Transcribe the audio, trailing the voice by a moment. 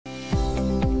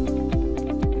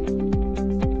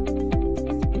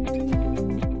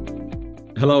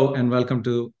Hello and welcome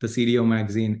to the CDO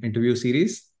Magazine interview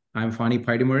series. I'm Fani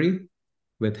Paidimari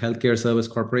with Healthcare Service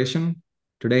Corporation.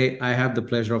 Today, I have the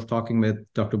pleasure of talking with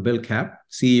Dr. Bill Kapp,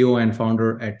 CEO and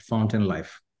founder at Fountain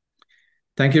Life.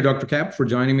 Thank you, Dr. Kapp, for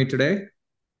joining me today.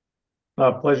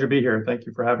 Pleasure to be here. Thank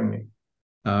you for having me.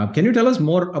 Can you tell us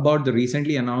more about the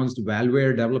recently announced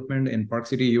Valware development in Park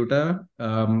City, Utah,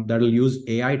 that will use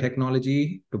AI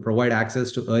technology to provide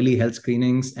access to early health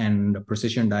screenings and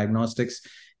precision diagnostics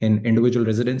in individual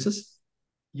residences?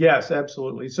 Yes,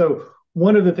 absolutely. So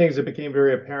one of the things that became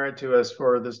very apparent to us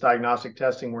for this diagnostic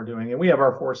testing we're doing, and we have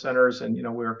our 4 centers, and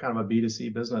we're kind of a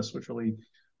B2C business, which really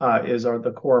is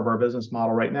the core of our business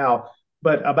model right now.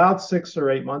 But about 6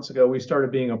 or 8 months ago, we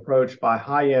started being approached by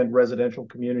high-end residential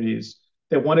communities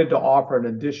that wanted to offer an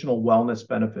additional wellness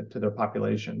benefit to their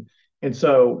population. And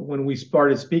so when we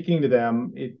started speaking to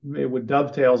them, it would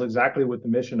dovetails exactly with the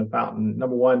mission of Fountain.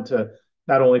 Number one, to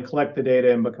not only collect the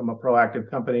data and become a proactive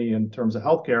company in terms of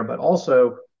healthcare, but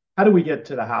also how do we get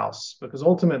to the house? Because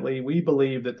ultimately, we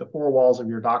believe that the 4 walls of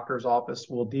your doctor's office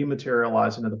will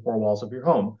dematerialize into the 4 walls of your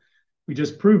home. We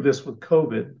just proved this with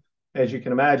COVID. As you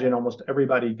can imagine, almost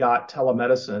everybody got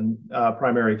telemedicine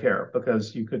primary care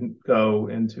because you couldn't go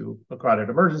into a crowded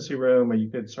emergency room, or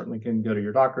you certainly couldn't go to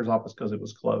your doctor's office because it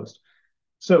was closed.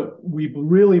 So we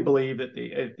really believe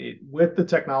that with the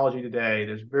technology today,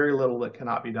 there's very little that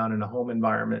cannot be done in a home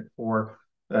environment for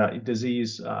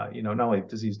disease, not only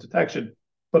disease detection,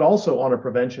 but also on a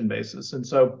prevention basis. And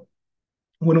so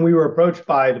when we were approached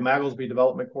by the Magglesby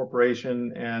Development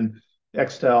Corporation and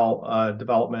Extel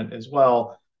Development as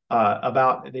well,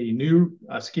 about the new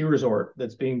ski resort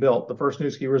that's being built, the first new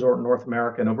ski resort in North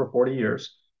America in over 40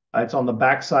 years. It's on the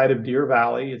backside of Deer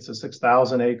Valley. It's a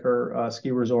 6,000-acre ski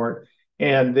resort.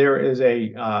 And there is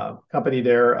a company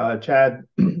there, Chad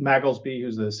Magglesby,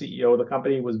 who's the CEO of the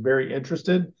company, was very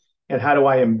interested in how do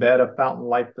I embed a Fountain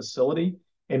Life facility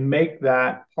and make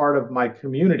that part of my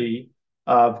community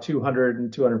of 200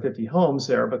 and 250 homes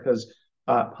there, because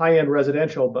high-end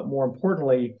residential, but more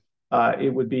importantly,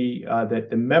 it would be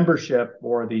that the membership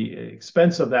or the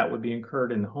expense of that would be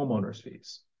incurred in homeowners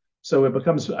fees. So it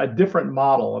becomes a different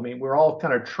model. I mean, we're all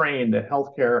kind of trained that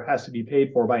healthcare has to be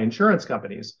paid for by insurance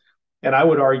companies. And I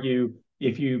would argue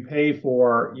if you pay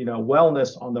for,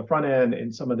 wellness on the front end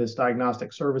and some of this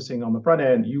diagnostic servicing on the front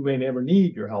end, you may never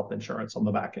need your health insurance on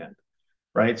the back end,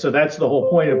 right? So that's the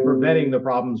whole point of preventing the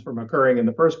problems from occurring in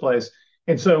the first place.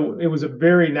 And so it was a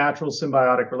very natural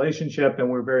symbiotic relationship, and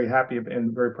we're very happy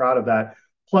and very proud of that.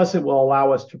 Plus, it will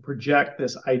allow us to project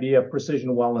this idea of precision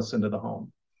wellness into the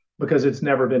home because it's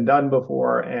never been done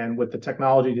before. And with the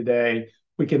technology today,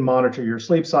 we can monitor your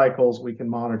sleep cycles. We can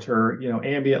monitor,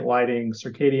 ambient lighting,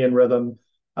 circadian rhythm.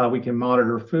 We can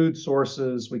monitor food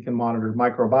sources. We can monitor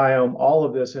microbiome, all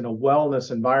of this in a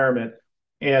wellness environment.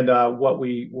 And what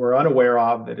we were unaware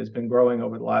of that has been growing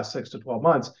over the last 6 to 12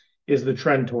 months is the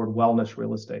trend toward wellness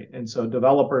real estate. And so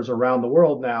developers around the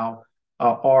world now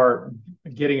are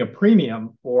getting a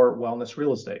premium for wellness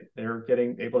real estate. They're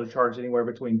able to charge anywhere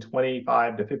between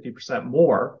 25 to 50%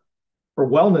 more for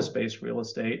wellness-based real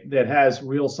estate that has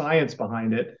real science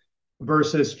behind it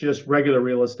versus just regular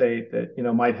real estate that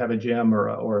might have a gym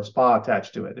or a spa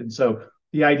attached to it. And so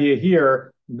the idea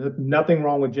here, nothing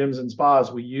wrong with gyms and spas.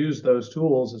 We use those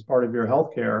tools as part of your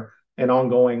healthcare and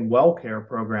ongoing well care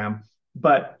program.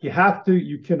 But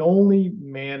you can only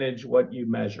manage what you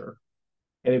measure.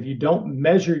 And if you don't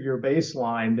measure your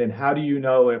baseline, then how do you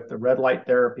know if the red light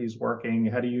therapy is working?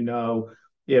 How do you know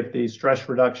if the stress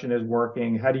reduction is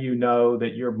working? How do you know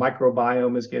that your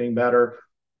microbiome is getting better?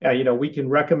 We can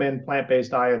recommend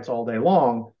plant-based diets all day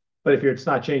long, but if it's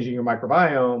not changing your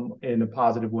microbiome in a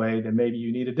positive way, then maybe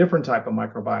you need a different type of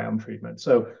microbiome treatment.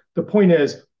 So the point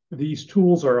is, these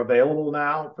tools are available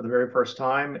now for the very first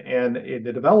time, and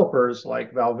the developers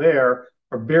like Valware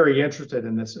are very interested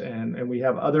in this. And we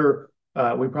have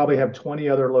we probably have 20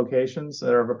 other locations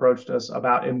that have approached us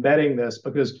about embedding this,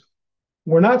 because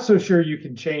we're not so sure you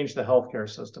can change the healthcare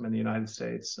system in the United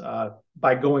States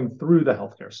by going through the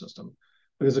healthcare system,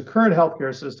 because the current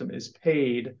healthcare system is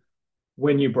paid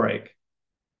when you break.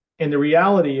 And the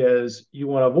reality is you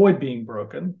want to avoid being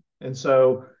broken. And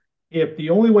so if the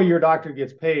only way your doctor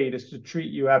gets paid is to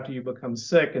treat you after you become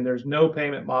sick, and there's no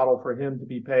payment model for him to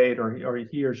be paid or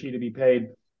he or she to be paid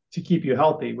to keep you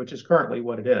healthy, which is currently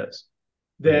what it is,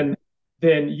 then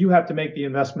you have to make the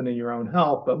investment in your own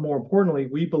health. But more importantly,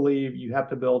 we believe you have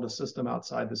to build a system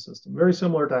outside the system, very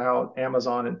similar to how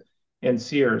Amazon and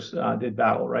Sears did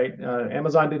battle, right?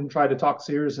 Amazon didn't try to talk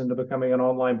Sears into becoming an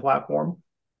online platform,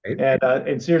 right?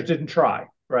 And Sears didn't try,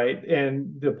 right?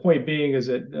 And the point being is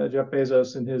that Jeff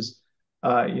Bezos and his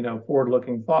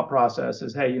forward-looking thought process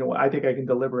is, hey, I think I can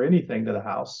deliver anything to the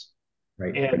house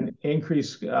Right. and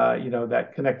increase,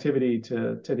 that connectivity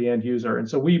to the end user. And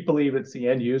so we believe it's the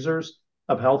end users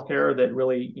of healthcare that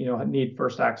really, need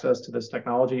first access to this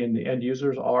technology, and the end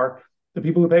users are the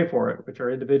people who pay for it, which are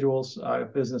individuals,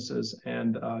 businesses,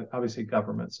 and obviously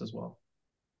governments as well.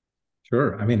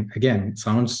 Sure. I mean, again,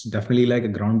 sounds definitely like a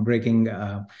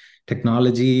groundbreaking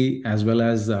technology as well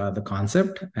as the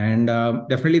concept. And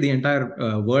definitely the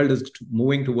entire world is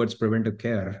moving towards preventive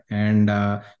care. And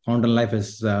Fountain Life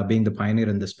is being the pioneer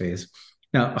in this space.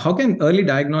 Now, how can early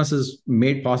diagnosis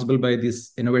made possible by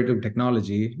this innovative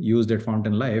technology used at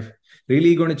Fountain Life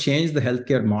really going to change the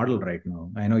healthcare model right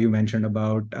now? I know you mentioned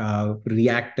about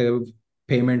reactive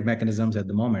payment mechanisms at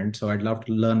the moment. So I'd love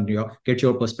to get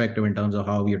your perspective in terms of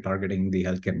how you're targeting the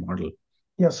healthcare model.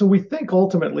 Yeah, so we think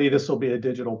ultimately this will be a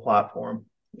digital platform.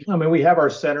 I mean, we have our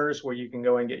centers where you can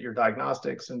go and get your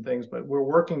diagnostics and things, but we're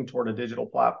working toward a digital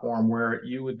platform where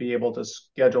you would be able to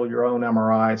schedule your own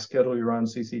MRI, schedule your own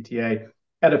CCTA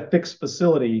at a fixed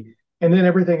facility, and then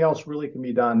everything else really can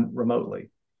be done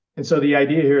remotely. And so the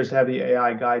idea here is to have the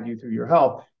AI guide you through your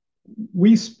health.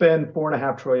 We spend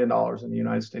 $4.5 trillion in the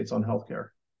United States on healthcare.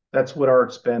 That's what our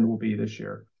spend will be this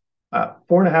year.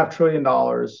 $4.5 trillion,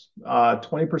 20%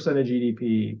 of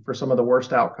GDP for some of the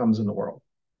worst outcomes in the world.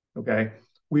 Okay.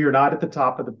 We are not at the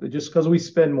top of just because we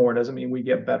spend more doesn't mean we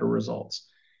get better results.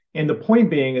 And the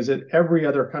point being is that every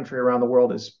other country around the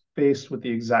world is faced with the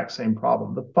exact same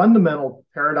problem. The fundamental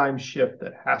paradigm shift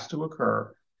that has to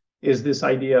occur is this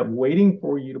idea of waiting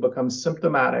for you to become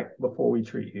symptomatic before we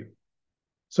treat you.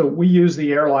 So we use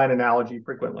the airline analogy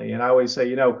frequently. And I always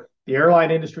say, the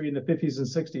airline industry in the 50s and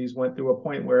 60s went through a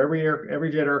point where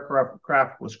every jet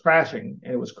aircraft was crashing,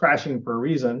 and it was crashing for a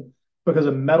reason because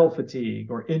of metal fatigue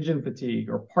or engine fatigue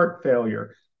or part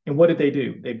failure. And what did they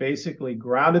do? They basically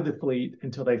grounded the fleet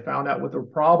until they found out what the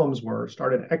problems were,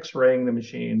 started x-raying the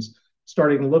machines,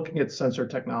 started looking at sensor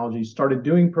technology, started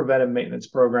doing preventive maintenance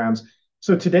programs.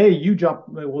 So today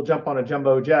we'll jump on a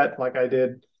jumbo jet like I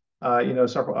did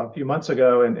a few months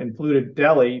ago and flew to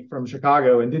Delhi from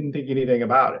Chicago and didn't think anything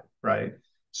about it, right?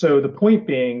 So the point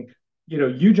being,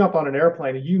 you jump on an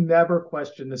airplane and you never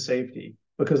question the safety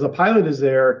because the pilot is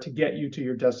there to get you to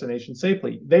your destination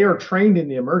safely. They are trained in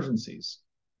the emergencies,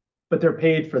 but they're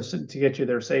paid to get you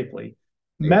there safely.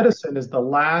 Medicine is the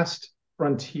last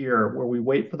frontier where we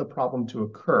wait for the problem to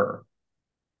occur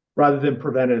rather than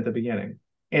prevent it at the beginning.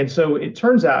 And so it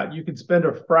turns out you can spend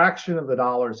a fraction of the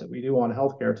dollars that we do on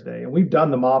healthcare today. And we've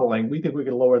done the modeling. We think we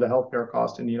can lower the healthcare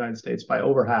cost in the United States by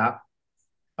over half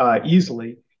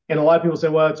easily. And a lot of people say,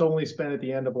 well, it's only spent at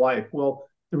the end of life. Well,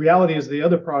 the reality is the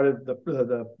other part of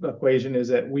the equation is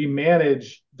that we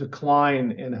manage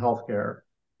decline in healthcare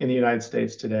in the United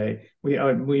States today.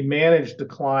 We manage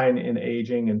decline in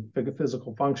aging and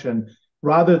physical function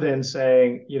rather than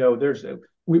saying,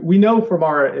 we know from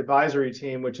our advisory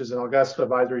team, which is an Augusta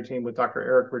advisory team with Dr.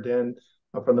 Eric Verdin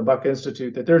from the Buck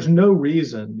Institute, that there's no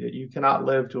reason that you cannot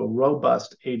live to a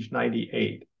robust age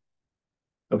 98.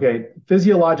 Okay,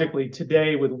 physiologically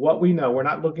today, with what we know, we're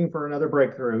not looking for another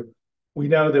breakthrough. We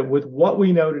know that with what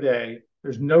we know today,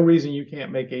 there's no reason you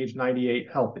can't make age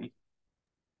 98 healthy.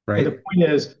 Right. And the point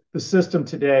is, the system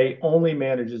today only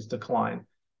manages decline.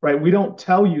 Right? We don't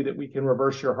tell you that we can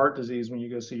reverse your heart disease when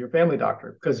you go see your family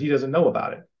doctor because he doesn't know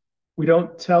about it. We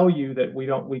don't tell you that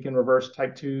we can reverse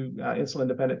type 2 insulin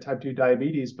dependent type 2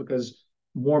 diabetes because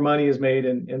more money is made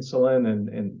in insulin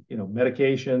and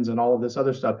medications and all of this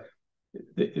other stuff.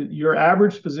 Your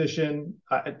average physician,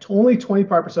 only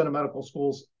 25% of medical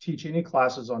schools teach any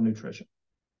classes on nutrition.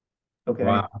 Okay.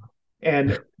 Wow.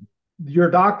 And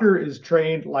your doctor is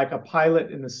trained like a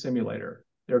pilot in the simulator.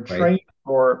 They're trained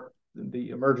for the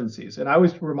emergencies. And I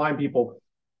always remind people,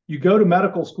 you go to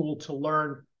medical school to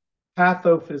learn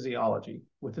pathophysiology,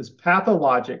 with this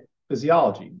pathologic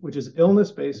physiology, which is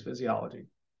illness-based physiology.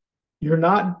 You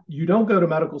don't go to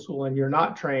medical school and you're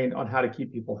not trained on how to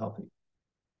keep people healthy.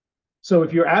 So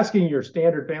if you're asking your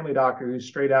standard family doctor who's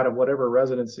straight out of whatever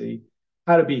residency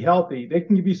how to be healthy, they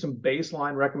can give you some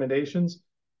baseline recommendations,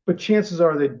 but chances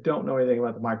are they don't know anything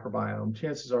about the microbiome.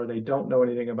 Chances are they don't know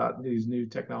anything about these new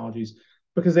technologies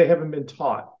because they haven't been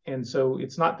taught. And so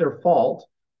it's not their fault.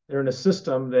 They're in a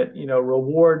system that,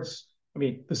 rewards. I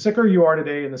mean, the sicker you are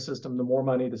today in the system, the more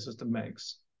money the system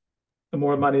makes. The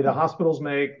more money the hospitals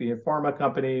make, the pharma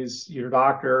companies, your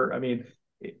doctor. I mean,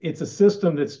 it's a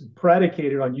system that's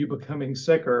predicated on you becoming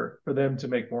sicker for them to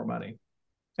make more money.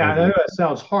 Now, I know that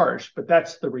sounds harsh, but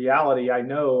that's the reality. I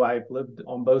know I've lived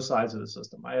on both sides of the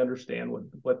system. I understand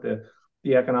what the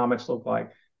economics look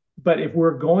like. But if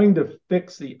we're going to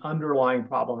fix the underlying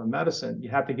problem in medicine, you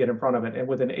have to get in front of it. And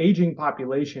with an aging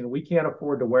population, we can't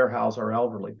afford to warehouse our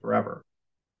elderly forever.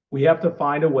 We have to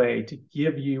find a way to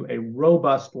give you a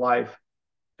robust life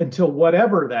until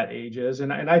whatever that age is.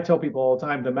 And I tell people all the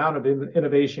time, the amount of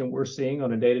innovation we're seeing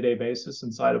on a day-to-day basis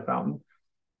inside of Fountain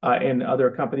and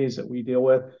other companies that we deal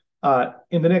with,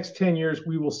 in the next 10 years,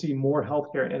 we will see more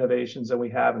healthcare innovations than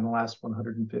we have in the last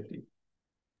 150.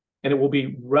 And it will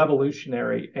be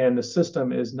revolutionary. And the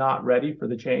system is not ready for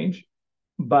the change.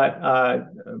 But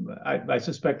I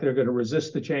suspect they're going to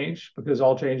resist the change because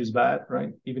all change is bad, right?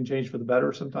 Even change for the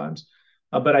better sometimes.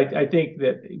 But I think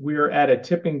that we're at a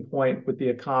tipping point with the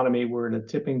economy. We're at a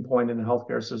tipping point in the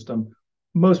healthcare system.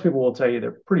 Most people will tell you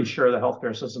they're pretty sure the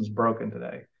healthcare system's broken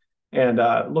today, and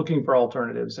looking for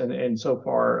alternatives. And so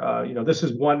far, this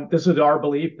is our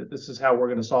belief that this is how we're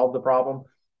going to solve the problem.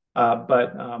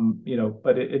 But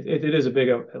it is a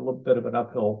little bit of an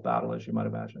uphill battle, as you might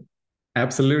imagine.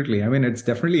 Absolutely. I mean, it's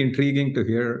definitely intriguing to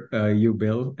hear you,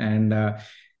 Bill, and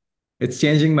it's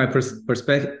changing my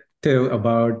perspective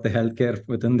about the healthcare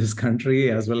within this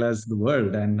country as well as the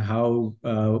world, and how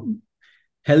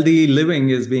healthy living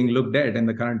is being looked at in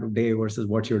the current day versus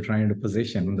what you're trying to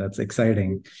position. That's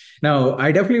exciting. Now,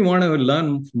 I definitely want to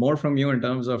learn more from you in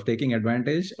terms of taking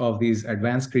advantage of these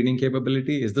advanced screening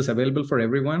capability. Is this available for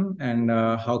everyone? And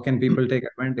how can people take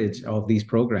advantage of these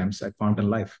programs at Fountain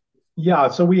Life? Yeah,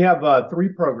 so we have 3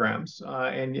 programs,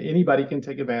 and anybody can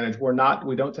take advantage.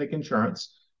 We don't take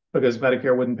insurance because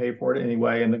Medicare wouldn't pay for it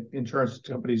anyway, and the insurance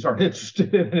companies aren't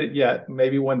interested in it yet.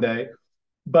 Maybe one day,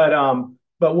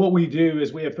 but what we do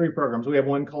is we have 3 programs. We have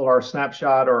one called our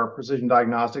Snapshot or our Precision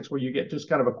Diagnostics, where you get just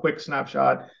kind of a quick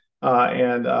snapshot,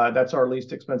 and that's our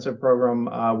least expensive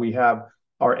program. We have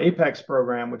our Apex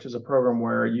program, which is a program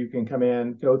where you can come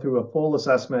in, go through a full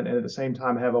assessment, and at the same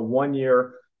time have a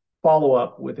 1-year follow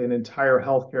up with an entire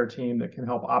healthcare team that can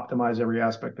help optimize every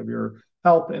aspect of your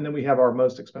health. And then we have our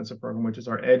most expensive program, which is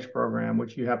our Edge program,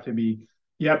 which you have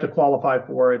to qualify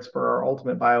for. It's for our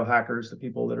ultimate biohackers, the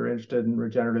people that are interested in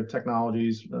regenerative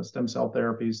technologies, stem cell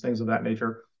therapies, things of that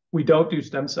nature. We don't do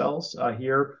stem cells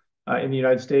here in the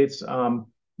United States,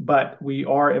 but we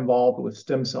are involved with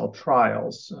stem cell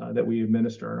trials that we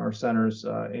administer in our centers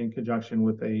in conjunction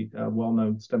with a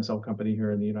well-known stem cell company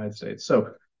here in the United States. So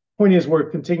point is, we're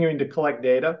continuing to collect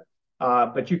data,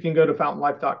 but you can go to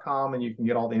fountainlife.com and you can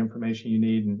get all the information you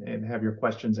need and have your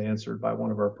questions answered by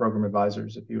one of our program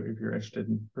advisors if you're interested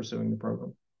in pursuing the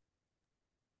program.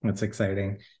 That's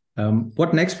exciting.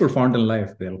 What next for Fountain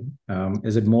Life, Bill?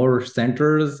 Is it more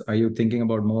centers? Are you thinking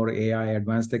about more AI,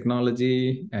 advanced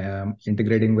technology,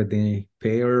 integrating with the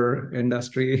payer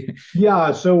industry?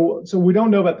 Yeah, so we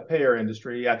don't know about the payer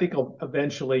industry. I think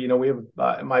eventually, we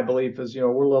have my belief is, we're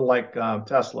a little like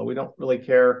Tesla. We don't really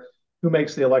care who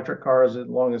makes the electric cars as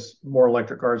long as more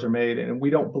electric cars are made, and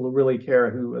we don't really care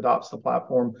who adopts the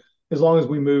platform as long as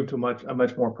we move to a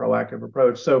much more proactive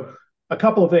approach. So a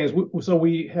couple of things. So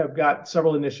we have got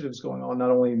several initiatives going on,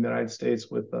 not only in the United States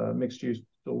with mixed use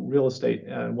real estate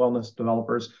and wellness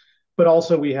developers, but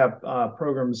also we have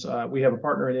programs. We have a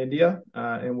partner in India,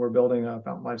 and we're building a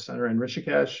Fountain Life Center in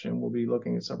Rishikesh, and we'll be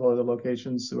looking at several other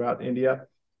locations throughout India.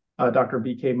 Dr.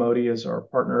 B.K. Modi is our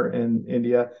partner in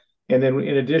India. And then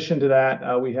in addition to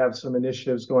that, we have some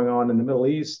initiatives going on in the Middle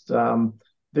East.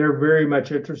 They're very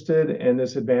much interested in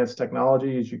this advanced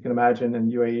technology, as you can imagine, in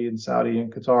UAE and Saudi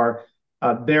and Qatar.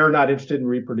 They're not interested in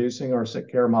reproducing our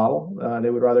sick care model. They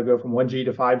would rather go from 1G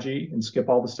to 5G and skip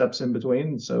all the steps in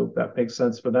between. So that makes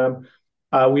sense for them.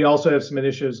 We also have some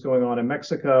initiatives going on in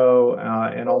Mexico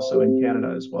and also in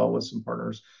Canada as well with some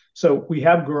partners. So we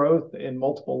have growth in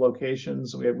multiple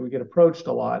locations. We get approached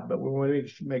a lot, but we want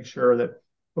to make sure that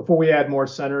before we add more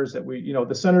centers that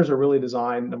the centers are really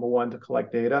designed, number one, to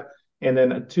collect data, and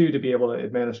then 2, to be able to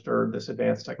administer this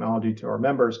advanced technology to our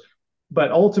members.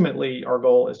 But ultimately, our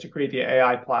goal is to create the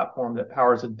AI platform that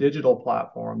powers a digital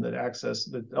platform that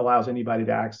allows anybody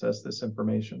to access this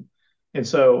information. And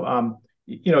so,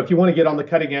 if you want to get on the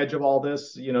cutting edge of all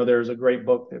this, there's a great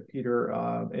book that Peter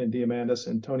and Diamandis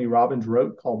and Tony Robbins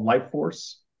wrote called Life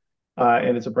Force.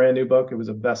 And it's a brand new book. It was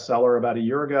a bestseller about a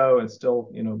year ago and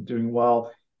still, doing well.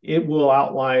 It will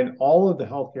outline all of the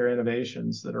healthcare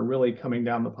innovations that are really coming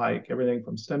down the pike, everything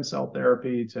from stem cell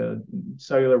therapy to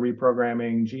cellular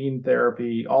reprogramming, gene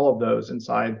therapy, all of those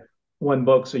inside one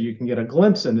book so you can get a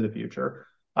glimpse into the future.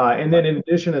 And then in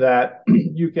addition to that,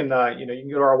 you can go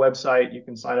to our website, you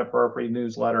can sign up for our free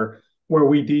newsletter where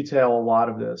we detail a lot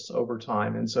of this over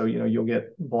time. And so, you'll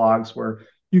get blogs where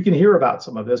you can hear about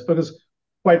some of this because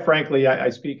quite frankly, I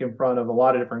speak in front of a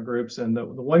lot of different groups, and the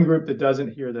one group that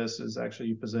doesn't hear this is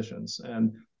actually physicians.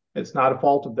 And It's not a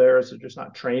fault of theirs. They're just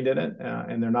not trained in it,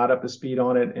 and they're not up to speed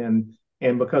on it.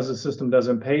 And because the system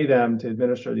doesn't pay them to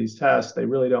administer these tests, they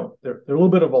really don't. They're a little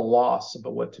bit of a loss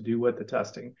about what to do with the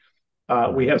testing.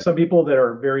 We have some people that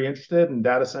are very interested and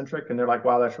data centric, and they're like,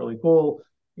 "Wow, that's really cool.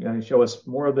 You know, show us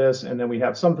more of this." And then we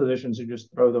have some physicians who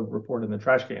just throw the report in the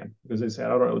trash can because they say, "I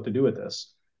don't know what to do with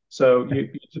this." So you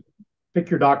pick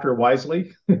your doctor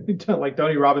wisely. Like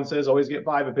Tony Robbins says, always get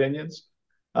 5 opinions.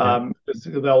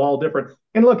 They're all different.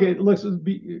 And look, it looks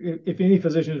if any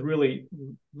physician is really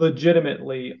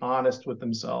legitimately honest with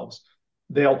themselves,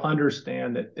 they'll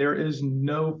understand that there is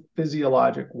no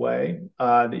physiologic way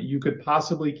that you could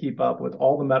possibly keep up with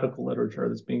all the medical literature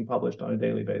that's being published on a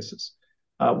daily basis.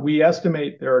 We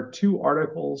estimate there are 2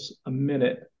 articles a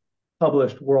minute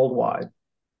published worldwide,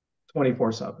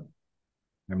 24/7.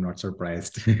 I'm not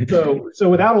surprised. So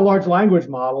without a large language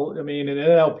model, I mean, in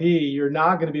NLP, you're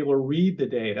not going to be able to read the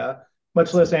data,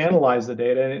 much less analyze the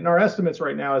data. And our estimates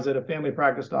right now is that a family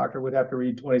practice doctor would have to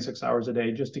read 26 hours a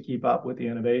day just to keep up with the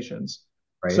innovations.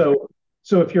 Right. So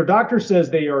if your doctor says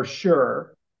they are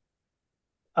sure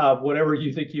of whatever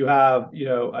you think you have, you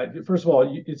know, first of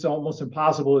all, it's almost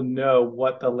impossible to know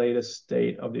what the latest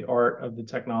state of the art of the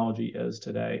technology is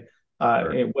today,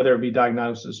 whether it be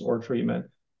diagnosis or treatment.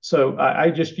 So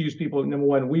I just use people. Number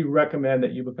one, we recommend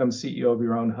that you become CEO of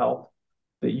your own health,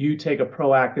 that you take a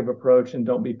proactive approach and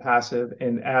don't be passive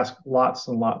and ask lots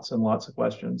and lots and lots of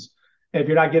questions. And if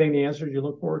you're not getting the answers you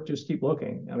look for, just keep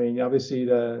looking. I mean, obviously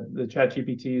the chat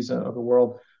GPTs of the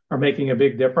world are making a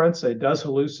big difference. It does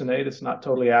hallucinate. It's not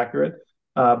totally accurate.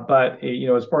 But you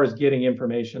know, as far as getting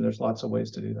information, there's lots of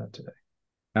ways to do that today.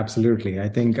 Absolutely. I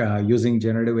think using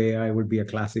generative AI would be a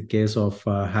classic case of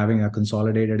having a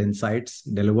consolidated insights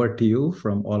delivered to you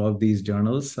from all of these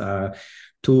journals.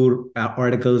 2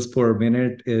 articles per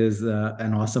minute is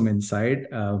an awesome insight.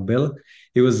 Bill,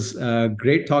 it was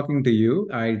great talking to you.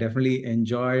 I definitely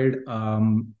enjoyed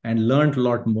and learned a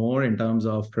lot more in terms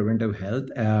of preventive health.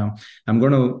 I'm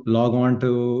going to log on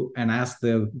to and ask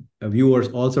the viewers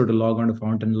also to log on to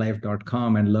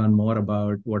fountainlife.com and learn more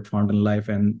about what Fountain Life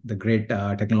and the great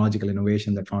technological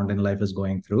innovation that Fountain Life is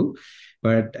going through.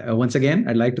 But once again,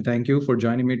 I'd like to thank you for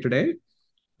joining me today.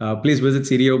 Please visit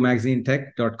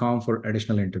cdomagazinetech.com for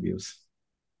additional interviews.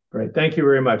 Great. Thank you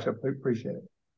very much. I appreciate it.